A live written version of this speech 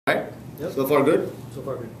Right? Yep. So far good? So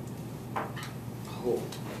far good. Oh.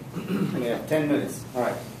 We have 10 minutes.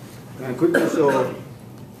 Alright. Can I quickly show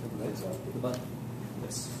The button.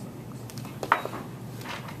 Yes.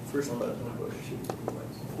 first button?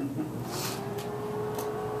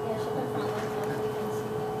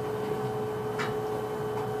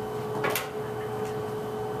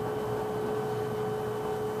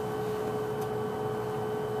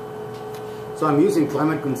 So I'm using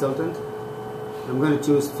Climate Consultant. I'm going to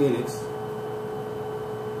choose Phoenix.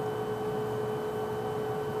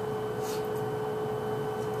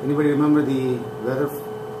 Anybody remember the weather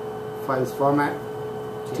files format?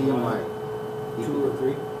 TMY. 2 or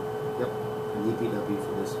 3. Yep, and EPW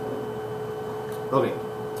for this one. Okay,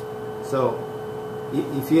 so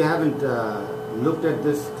if you haven't looked at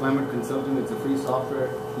this Climate Consultant, it's a free software.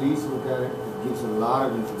 Please look at it. It gives a lot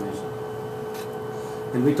of information.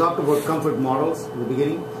 And we talked about comfort models in the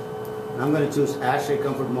beginning. I'm going to choose ASHRAE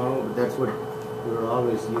comfort model, but that's what we're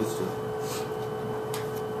always used to.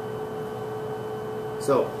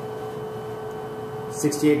 So,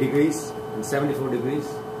 68 degrees and 74 degrees.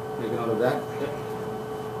 Make a note of that. Yep.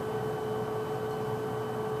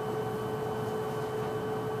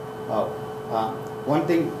 Wow. One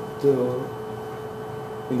thing to,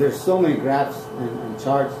 there's so many graphs and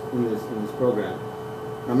charts in this program.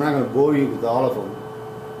 I'm not going to bore you with all of them.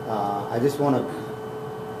 I just want to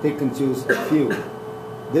pick and choose a few.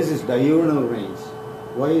 This is diurnal range.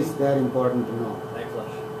 Why is that important to know? Night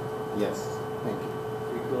flush. Yes, thank you.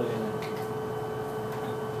 Free cooling in it.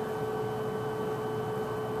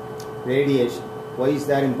 Radiation. Why is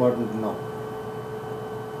that important to know?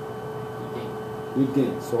 Heat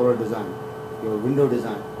gain, solar design, your window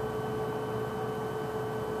design.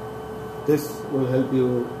 This will help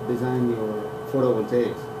you design your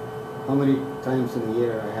photovoltaics. How many times in a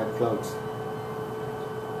year I have clouds?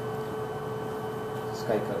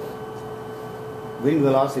 Sky cover. Wind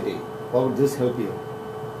velocity. How would this help you?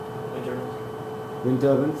 Wind turbines. Wind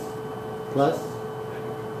turbines plus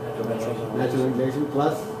Natural natural ventilation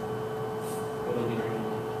plus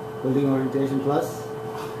building orientation plus.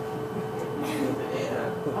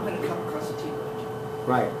 I'm going to come across a T-bridge.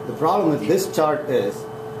 Right. The problem with this chart is,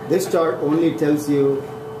 this chart only tells you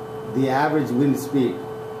the average wind speed,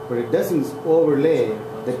 but it doesn't overlay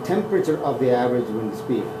the temperature of the average wind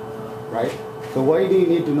speed, right? So why do you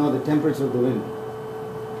need to know the temperature of the wind?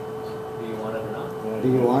 Do you want it or not? Do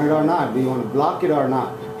you want it or not? Do you want to block it or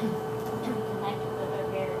not?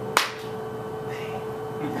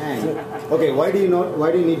 And, okay, why do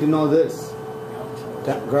you need to know this?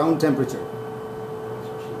 Ground temperature.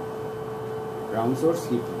 Ground source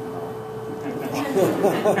heat.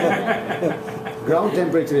 Ground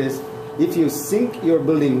temperature is if you sink your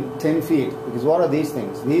building 10 feet, because what are these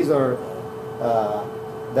things? These are,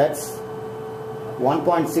 that's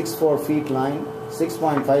 1.64 feet line,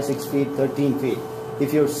 6.56 feet, 13 feet.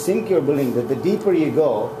 If you sink your building, the deeper you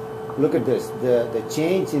go, look at this, the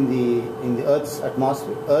change in the Earth's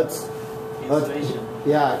atmosphere, Earth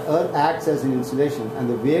acts as an insulation, and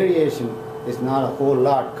the variation is not a whole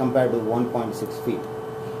lot compared to 1.6 feet.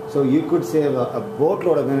 So you could save a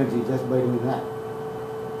boatload of energy just by doing that.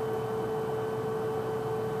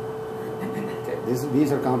 Okay,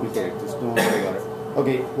 these are complicated, just don't worry about it.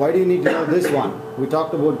 Okay, why do you need to know this one? We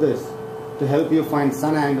talked about this to help you find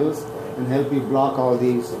sun angles and help you block all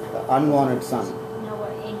these unwanted sun. Know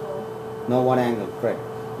what angle. Know what angle, correct.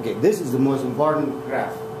 Okay, this is the most important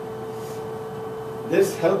graph.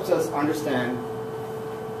 This helps us understand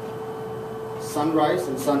sunrise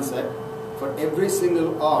and sunset. For every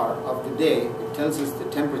single hour of the day, it tells us the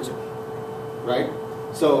temperature, right?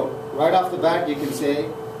 So, right off the bat, you can say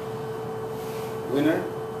winter,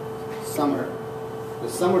 summer. The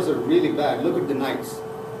summers are really bad. Look at the nights.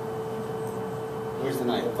 Where's the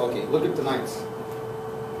night? Okay, look at the nights.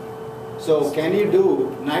 So, can you do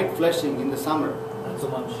night flashing in the summer? Not so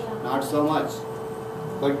much. Not so much.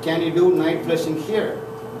 But can you do night flashing here?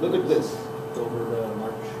 Look at this. Over the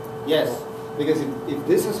March. Yes, because if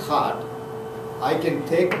this is hot, I can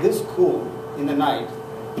take this cool in the night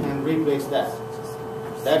and replace that.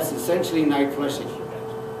 That's essentially night flushing.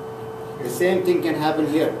 The same thing can happen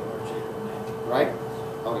here, right?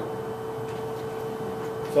 Okay.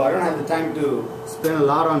 So I don't have the time to spend a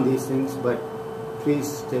lot on these things, but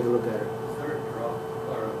please take a look at it. Is there a drop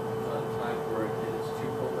or a time where it's too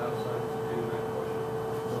cold outside to do night flushing?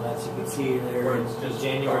 Well, as you can see there Where in it's just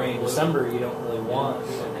January and December, you don't really want.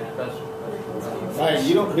 Right,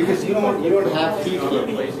 you don't have heat here.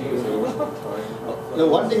 The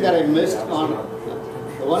one thing that I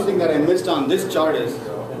missed on this chart is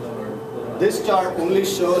this chart only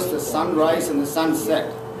shows the sunrise and the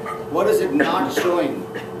sunset. What is it not showing?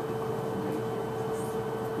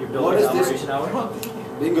 what is building's this? operation hour?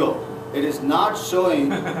 Bingo. It is not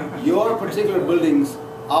showing your particular building's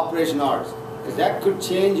operation hours, because that could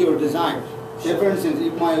change your design. Say for instance,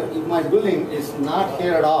 if my building is not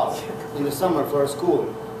here at all in the summer for a school,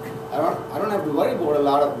 I don't have to worry about a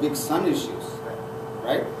lot of big sun issues,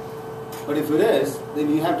 right? But if it is, then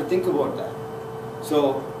you have to think about that.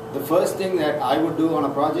 So the first thing that I would do on a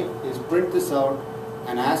project is print this out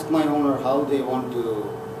and ask my owner how they want to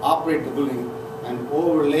operate the building and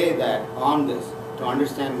overlay that on this to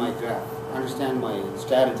understand my graph, understand my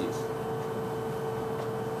strategies.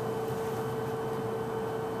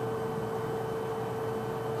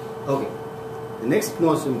 Okay. The next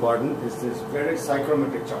most important is this very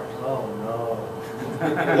psychrometric chart. Oh no.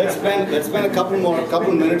 Let's spend a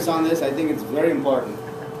couple minutes on this. I think it's very important.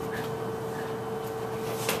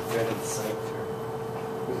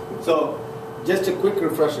 So, just a quick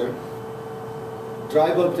refresher.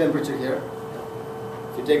 Dry bulb temperature here.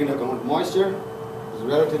 If you take into account moisture, there's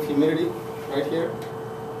relative humidity right here.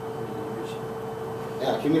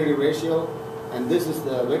 Yeah, humidity ratio, and this is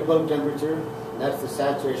the wet bulb temperature. That's the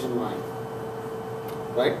saturation line,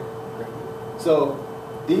 right? So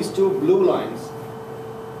these two blue lines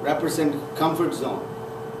represent comfort zone.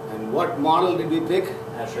 And what model did we pick?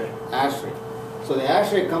 ASHRAE. ASHRAE. So the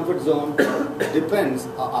ASHRAE comfort zone depends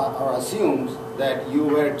or assumes that you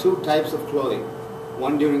wear two types of clothing,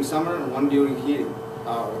 one during summer and one during heating,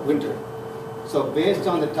 winter. So based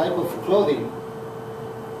on the type of clothing,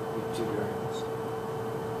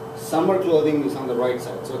 summer clothing is on the right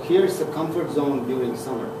side. So here's the comfort zone during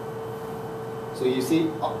summer. So you see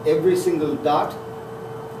every single dot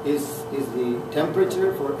is the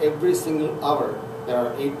temperature for every single hour. There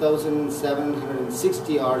are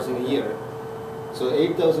 8,760 hours in a year. So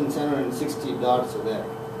 8,760 dots are there.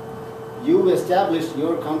 You established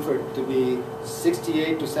your comfort to be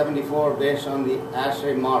 68 to 74 based on the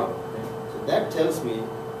ASHRAE model. So that tells me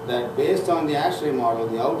that based on the ASHRAE model,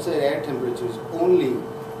 the outside air temperature is only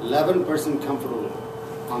 11% comfortable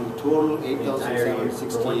on the total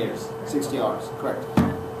 8,760 hours. Correct.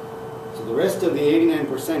 So the rest of the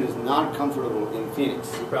 89% is not comfortable in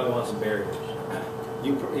Phoenix. You probably want some barriers.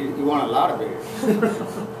 You want a lot of barriers.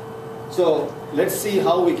 So let's see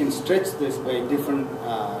how we can stretch this by different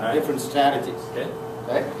different strategies. Okay.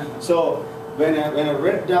 Right? So when a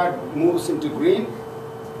red dot moves into green,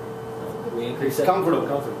 We increase it's that. comfortable.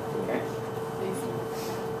 Okay.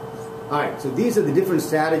 All right. So these are the different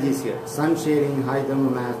strategies here: sun shading, high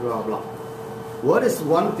thermal mass, blah blah. What is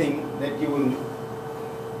one thing that you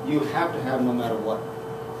have to have no matter what?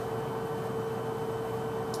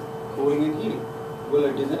 Cooling and heating.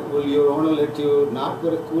 Will your owner let you not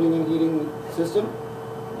put a cooling and heating system?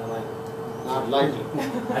 Not like, Not likely.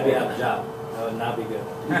 I'd be out of job. That would not be good.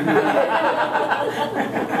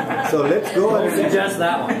 So let's go Don't and suggest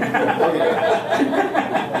that one. Okay.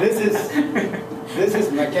 This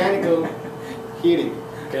is mechanical heating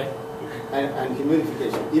Okay. and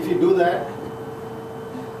humidification. If you do that,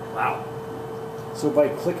 Wow. So by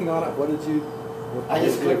clicking on it, what did you? I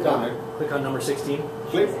just clicked on it. Click on number 16.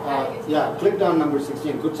 Clicked on number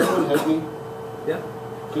 16. Could someone help me? Yeah.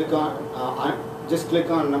 Click on. Just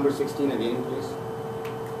click on number 16 again, please.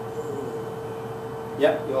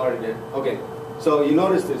 Yeah, you already did. Okay. So you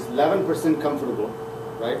notice this 11% comfortable,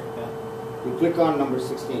 right? Yeah. You click on number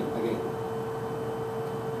 16 again.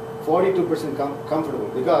 42% comfortable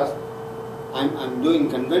because I'm doing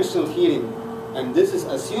conventional heating, and this is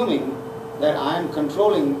assuming that I'm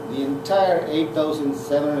controlling the entire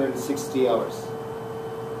 8,760 hours.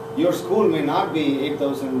 Your school may not be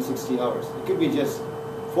 8,060 hours. It could be just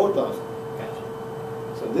 4,000. Gotcha.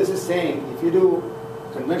 So this is saying if you do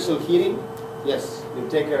conventional heating, yes, you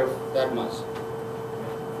take care of that much.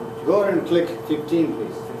 Go ahead and click 15,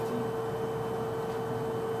 please. 15.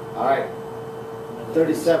 All right,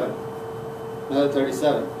 37. Another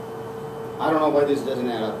 37. I don't know why this doesn't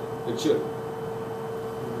add up. It should.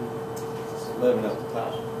 11 up.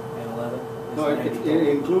 And 11. No, it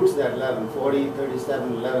includes that 11. 40,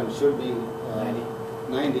 37, 11 should be 90.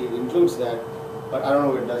 90. It includes that, but I don't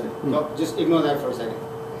know where it doesn't. No, just ignore that for a second.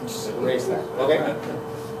 Just erase that. Okay?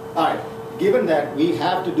 All right. Given that we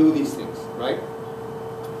have to do these things, right?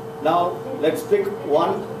 Now let's pick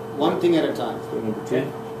one thing at a time. Number two. Okay.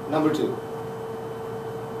 Number 2.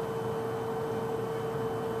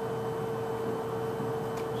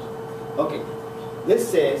 Okay. This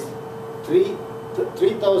says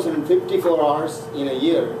 3,054 hours in a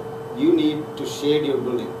year you need to shade your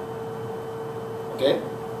building. Okay?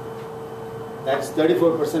 That's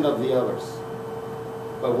 34% of the hours.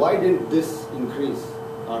 But why didn't this increase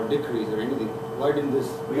or decrease or anything? Why didn't this?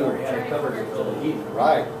 We already had it covered with the heat.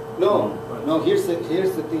 Right. No. Here's the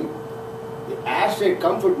thing. The ashtray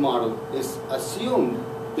comfort model is assumed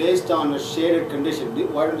based on a shaded condition.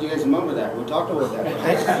 Why don't you guys remember that? We talked about that.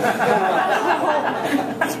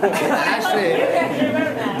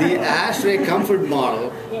 The ashtray comfort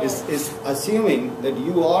model is assuming that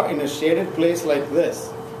you are in a shaded place like this.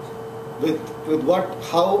 With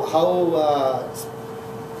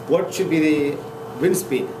what should be the wind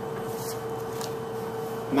speed?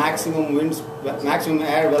 Maximum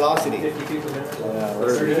air velocity. 50 feet per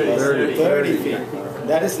minute? 30 feet.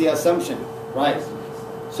 That is the assumption, right?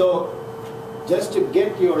 So, just to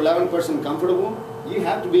get your 11% comfortable, you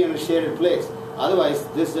have to be in a shaded place. Otherwise,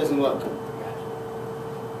 this doesn't work.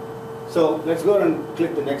 So, let's go and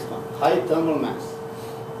click the next one. High thermal mass.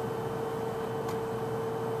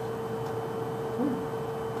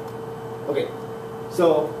 Okay,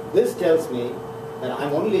 so this tells me that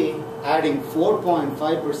I'm only adding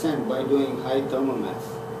 4.5% by doing high thermal mass.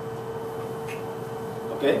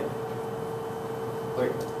 Okay?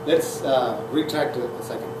 Wait, let's retract it a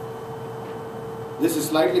second. This is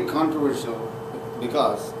slightly controversial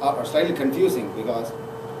because, or slightly confusing because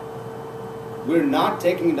we're not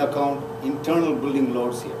taking into account internal building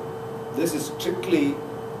loads here. This is strictly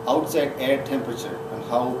outside air temperature and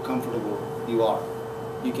how comfortable you are.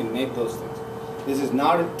 You can make those things. This is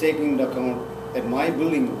not taking into account that my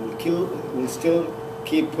building will still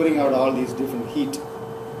keep putting out all these different heat.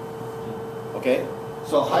 Okay?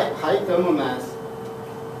 So high thermal mass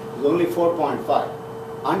is only 4.5.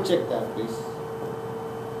 Uncheck that, please.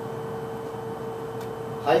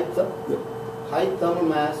 High thermal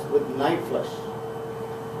mass with night flush.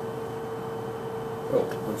 Oh,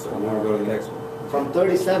 I'm sorry. You want to go to the next one? From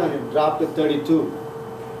 37, it dropped to 32.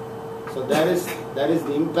 So that is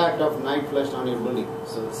the impact of night flush on your building.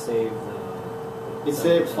 So it saved It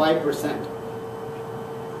saved 5%.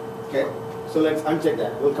 Okay, so let's uncheck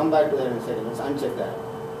that. We'll come back to that in a second. Let's uncheck that.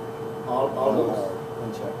 All those.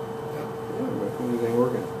 Uncheck. Yeah, my cooling ain't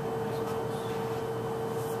working.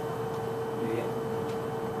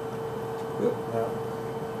 Yep. Yeah.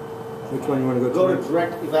 Which one you want to go Go to? to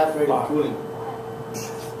direct evaporative cooling.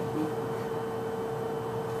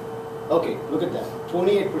 Okay, look at that.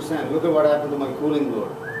 28%. Look at what happened to my cooling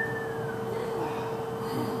load.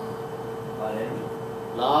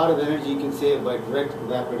 Lot of energy you can save by direct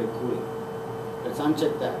evaporative cooling. Let's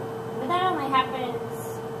uncheck that. But that only happens.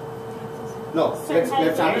 No, certain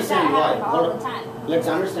let's times understand that why. happen all the time. Let's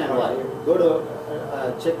understand why. Go to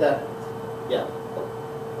check that. Yeah.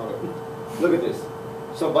 Okay. Look at this.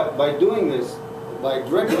 So by doing this, by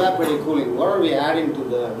direct evaporative cooling, what are we adding to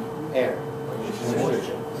the air?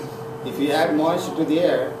 Moisture. If you add moisture to the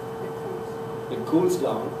air, it cools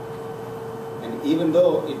down, and even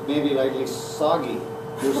though it may be lightly soggy,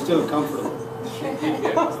 you're still comfortable.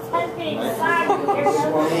 That's being soggy.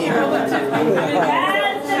 That's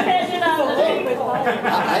dependent on the Hey, people.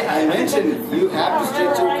 I mentioned you have to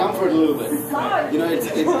stretch your comfort a little bit. You know,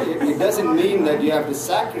 it doesn't mean that you have to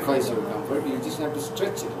sacrifice your comfort. You just have to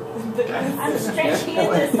stretch it. I'm stretching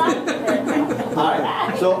into something. All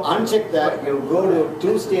right. So uncheck that. You go to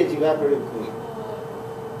two-stage evaporative cooling.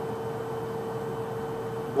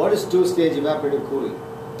 What is two-stage evaporative cooling?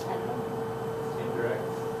 Indirect.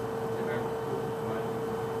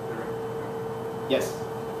 Yes.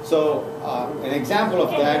 So an example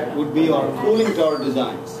of that would be our cooling tower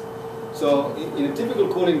designs. So in a typical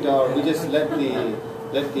cooling tower, we just let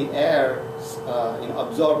the air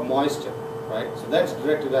absorb moisture, right? So that's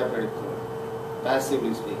direct evaporative cooling,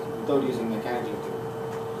 passively speaking, without using mechanical cooling.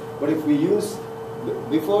 But if we use,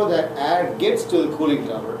 before that air gets to the cooling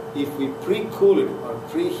tower, if we pre-cool it or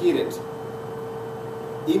preheat it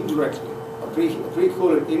indirectly, or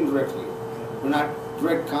pre-cool it indirectly, we're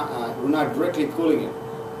not directly cooling it,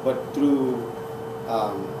 but through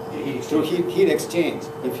heat exchange.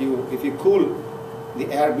 If you cool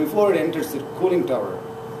the air before it enters the cooling tower,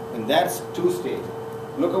 and that's two-stage.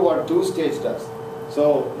 Look at what two-stage does.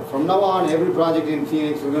 So from now on, every project in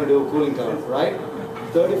Phoenix, we're going to do a cooling tower, right?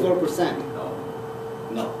 34%.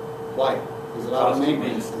 No. Why? There's a lot of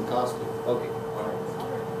maintenance and costly. Okay.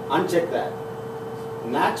 Uncheck that.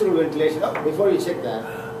 Natural ventilation. Oh, before you check that,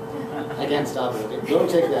 I can't stop it. Okay? Don't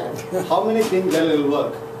check that. How many think that it will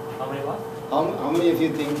work? How many what? How many of you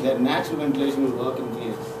think that natural ventilation will work in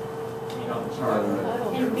Phoenix? You know,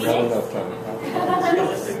 In Not Phoenix? enough time.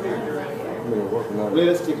 realistically, I'm going to work on that.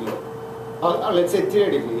 Realistically. Or let's say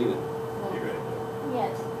theoretically even.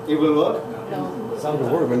 Yes. It will work? Some to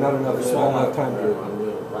work, but not enough time to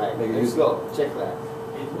Right. make it Let's useful. go. Check that.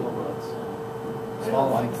 Small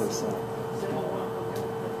 1%.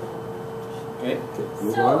 Okay?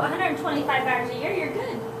 Move So on. 125 hours a year, you're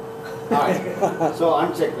good. Alright, so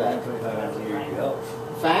uncheck that. Here you go.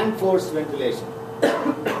 Fan forced ventilation.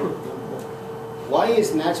 Why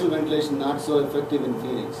is natural ventilation not so effective in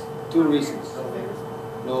Phoenix? Two reasons.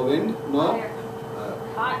 No wind, no?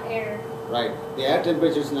 Hot air. Right. The air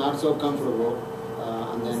temperature is not so comfortable,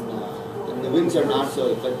 and then the winds are not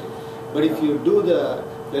so effective. But if you do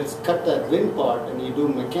let's cut that wind part and you do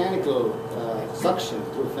mechanical suction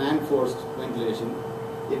through fan forced ventilation,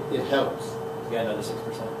 it helps. You got another 6%.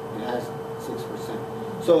 It has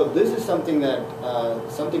 6%. So this is something that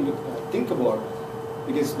something to think about,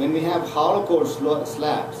 because when we have hollow core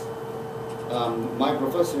slabs, my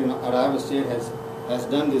professor at Iowa State has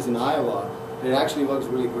done this in Iowa. It actually works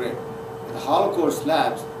really great. The hollow core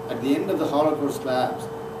slabs, at the end of the hollow core slabs,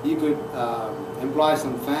 you could employ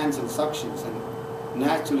some fans and suctions and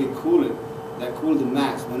naturally cool it. That cool the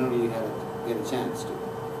mass whenever you get a chance to.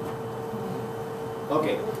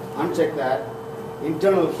 Okay, uncheck that.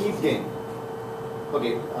 Internal heat gain.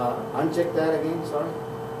 Okay, uncheck that again, sorry.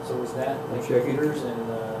 So is that like Checking. computers and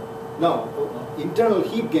No, internal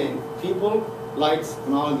heat gain, people, lights,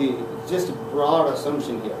 and all just a broad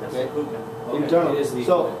assumption here, that's okay? the equipment? Okay. Internal. It is the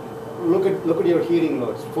So equipment. look at your heating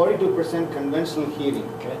loads. 42% conventional heating.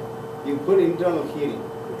 Okay. You put internal heating,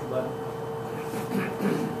 Push the button.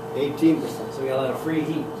 18%. So we got a lot of free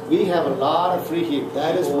heat. We have a lot of free heat.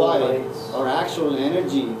 That is People, why lights. our actual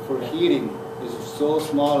energy for heating is so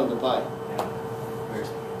small in the pie. Yeah. Very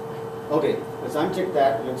small. Okay, let's uncheck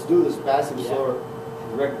that. Let's do this passive Yeah. solar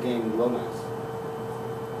direct gain low mass.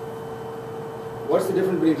 What's the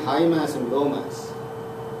difference between high mass and low mass?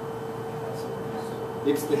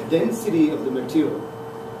 It's the density of the material,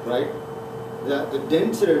 right? The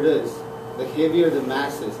denser it is, the heavier the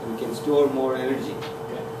mass is, and it can store more energy.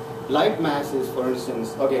 Okay. Light masses, for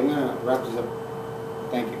instance, okay, I'm going to wrap this up.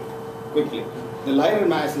 Thank you. Quickly. The lighter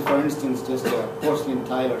mass is, for instance, just a porcelain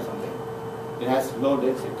tile or something. It has low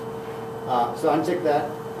density. So uncheck that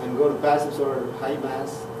and go to passive solar high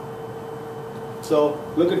mass. So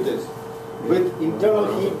look at this. With internal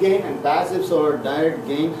heat gain and passive solar direct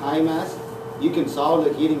gain high mass, you can solve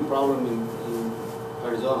the heating problem in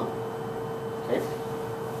Arizona. Okay?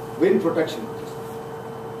 Wind protection.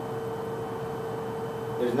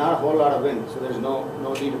 There's not a whole lot of wind, so there's no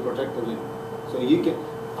need to protect the wind. So you can,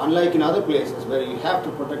 unlike in other places where you have to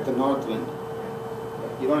protect the north wind,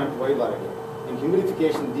 you don't have to worry about it here. And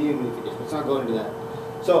humidification, dehumidification, let's not go into that.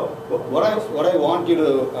 So what I want you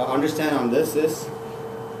to understand on this is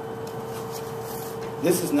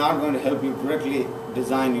not going to help you directly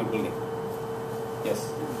design your building.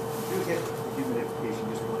 Yes. You get humidification,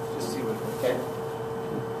 just see what. Okay.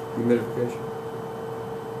 Humidification.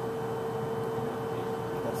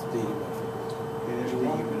 That's dehumidification. Okay, there's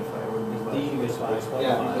dehumidifier. Dehumidifier.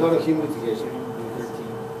 Yeah. Go to humidification.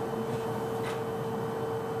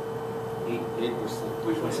 8%.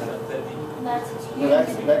 Which one's that? No,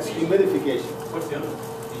 that's humidification. What's the other?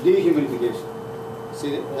 Dehumidification.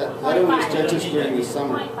 See that only stretches during the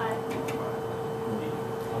summer.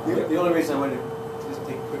 0.5. The only reason I wanted to just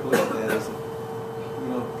take a quick look at that is that, you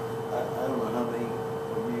know, I don't know how many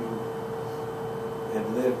of you have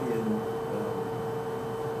lived in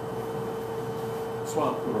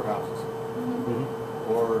swamp cooler houses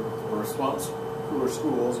or swamp cooler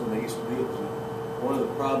schools when they used to do it. One of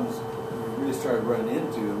the problems we really started running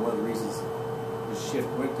into, and one of the reasons the shift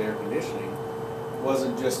went to air conditioning,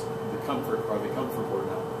 wasn't just the comfort or the comfort board.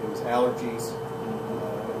 Now it was allergies,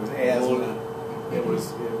 it was asthma. It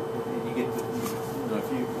was, you get the, you know,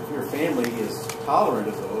 if your family is tolerant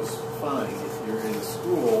of those, fine. If you're in a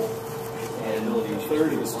school and a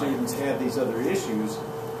third of the students have these other issues,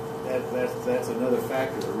 that's another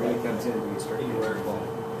factor that really comes in when you start getting very involved.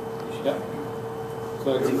 Yep.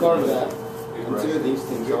 So it's according to that. Consider these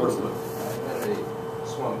things also. I had a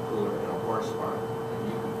swamp cooler in a horse farm, and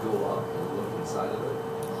you can go up and look inside of it.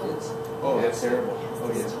 That's terrible. Oh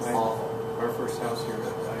yes, It's awful. our first house here, I had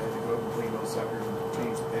to go up and clean those suckers and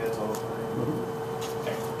change the pads all the time.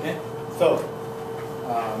 Okay. So,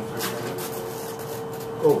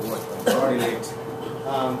 Oh, boy. it's already late.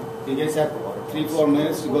 You guys have 3-4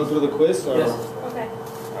 minutes to go through the quiz, or? Yes. Okay.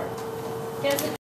 All right. Does it